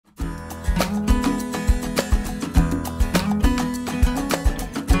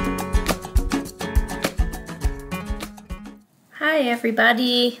Hi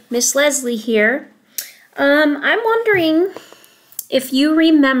everybody, Miss Lezlee here. I'm wondering if you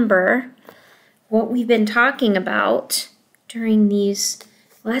remember what we've been talking about during these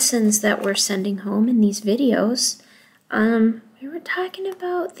lessons that we're sending home in these videos. We were talking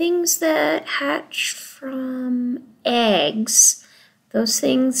about things that hatch from eggs. Those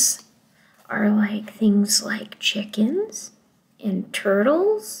things are like things like chickens and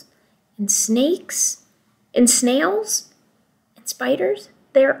turtles and snakes and snails. Spiders,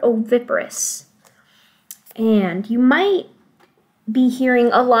 they're oviparous. And you might be hearing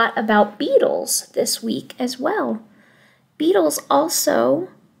a lot about beetles this week as well. Beetles also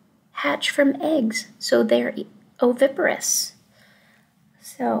hatch from eggs, so they're oviparous.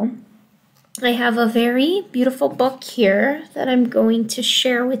 So I have a very beautiful book here that I'm going to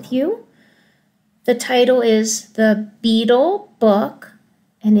share with you. The title is The Beetle Book,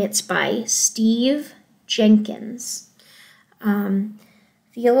 and it's by Steve Jenkins.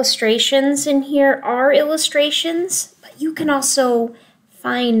 The illustrations in here are illustrations, but you can also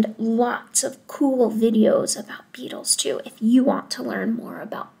find lots of cool videos about beetles too if you want to learn more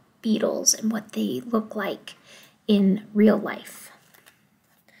about beetles and what they look like in real life.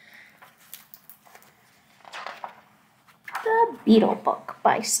 The Beetle Book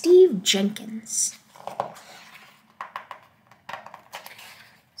by Steve Jenkins.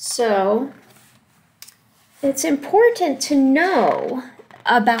 So, it's important to know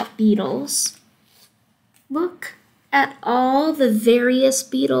about beetles. Look at all the various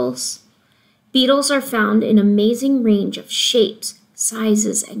beetles. Beetles are found in an amazing range of shapes,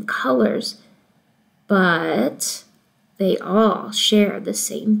 sizes, and colors, but they all share the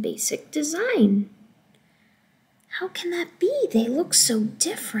same basic design. How can that be? They look so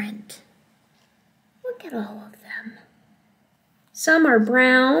different. Look at all of them. Some are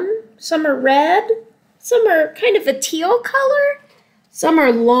brown, some are red, some are kind of a teal color. Some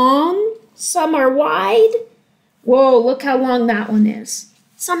are long. Some are wide. Whoa, look how long that one is.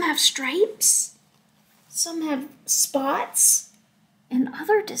 Some have stripes. Some have spots and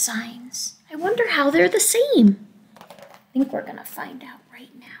other designs. I wonder how they're the same. I think we're going to find out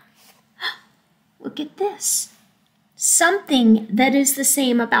right now. Look at this. Something that is the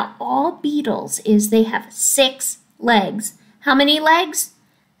same about all beetles is they have 6 legs. How many legs?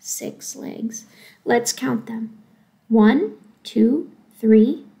 6 legs. Let's count them. 1, 2,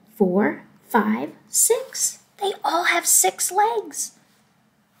 3, 4, 5, 6. They all have 6 legs.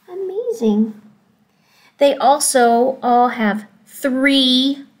 Amazing. They also all have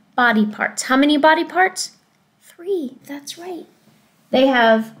 3 body parts. How many body parts? 3, that's right. They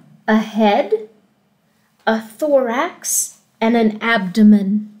have a head, a thorax, and an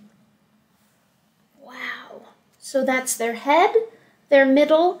abdomen. Wow. So that's their head, their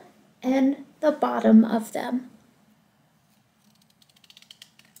middle, and the bottom of them.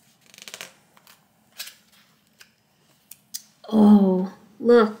 Oh,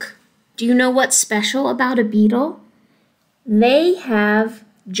 look. Do you know what's special about a beetle? They have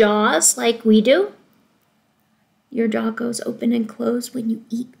jaws like we do. Your jaw goes open and closed when you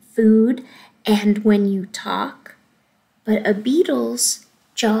eat food and when you talk. But a beetle's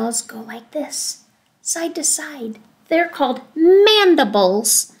jaws go like this, side to side. They're called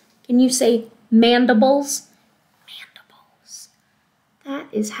mandibles. Can you say mandibles? Mandibles. That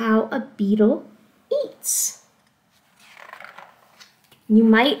is how a beetle eats. You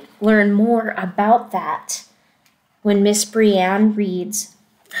might learn more about that when Miss Brianne reads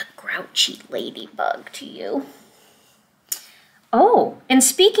The Grouchy Ladybug to you. Oh, and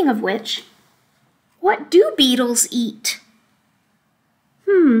speaking of which, what do beetles eat?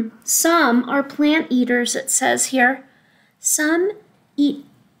 Some are plant eaters, it says here. Some eat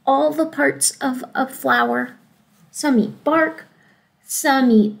all the parts of a flower. Some eat bark,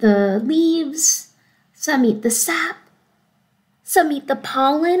 some eat the leaves, some eat the sap, some eat the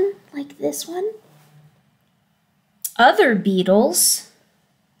pollen, like this one. Other beetles,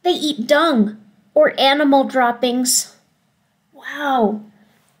 they eat dung or animal droppings. Wow,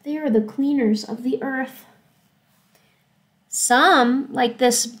 they are the cleaners of the earth. Some, like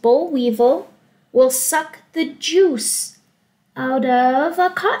this boll weevil, will suck the juice out of a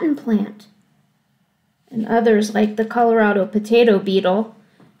cotton plant. And others, like the Colorado potato beetle,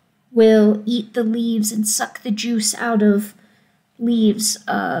 will eat the leaves and suck the juice out of leaves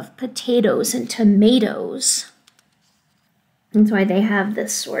of potatoes and tomatoes. That's why they have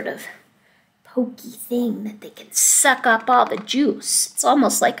this sort of pokey thing that they can suck up all the juice. It's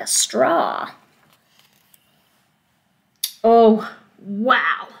almost like a straw. Oh,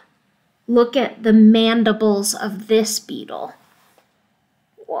 wow. Look at the mandibles of this beetle.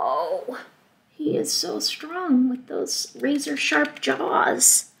 Whoa, he is so strong with those razor sharp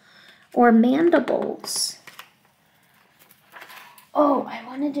jaws or mandibles. Oh, I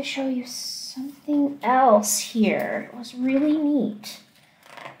wanted to show you something else here. It was really neat.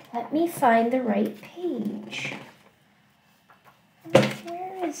 Let me find the right page.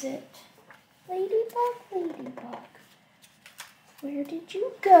 Where is it? Ladybug, ladybug. Where did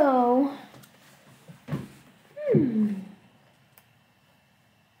you go? I'm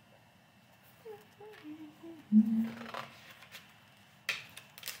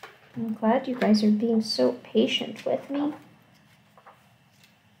glad you guys are being so patient with me.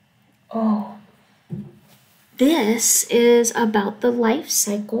 Oh, this is about the life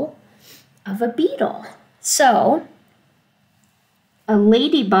cycle of a beetle. So, a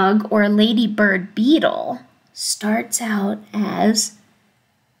ladybug or a ladybird beetle starts out as,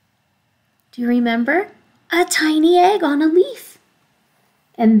 do you remember? A tiny egg on a leaf.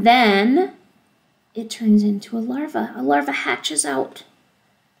 And then it turns into a larva. A larva hatches out.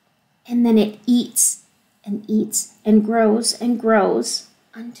 And then it eats and grows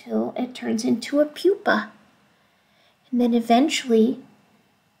until it turns into a pupa. And then eventually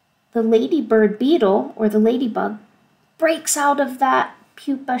the ladybird beetle or the ladybug breaks out of that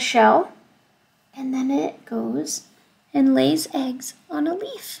pupa shell, and then it goes and lays eggs on a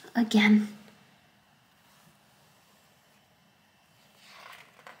leaf again.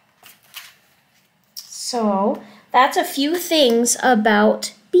 So that's a few things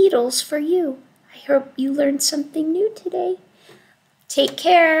about beetles for you. I hope you learned something new today. Take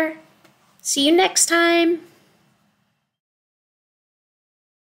care. See you next time.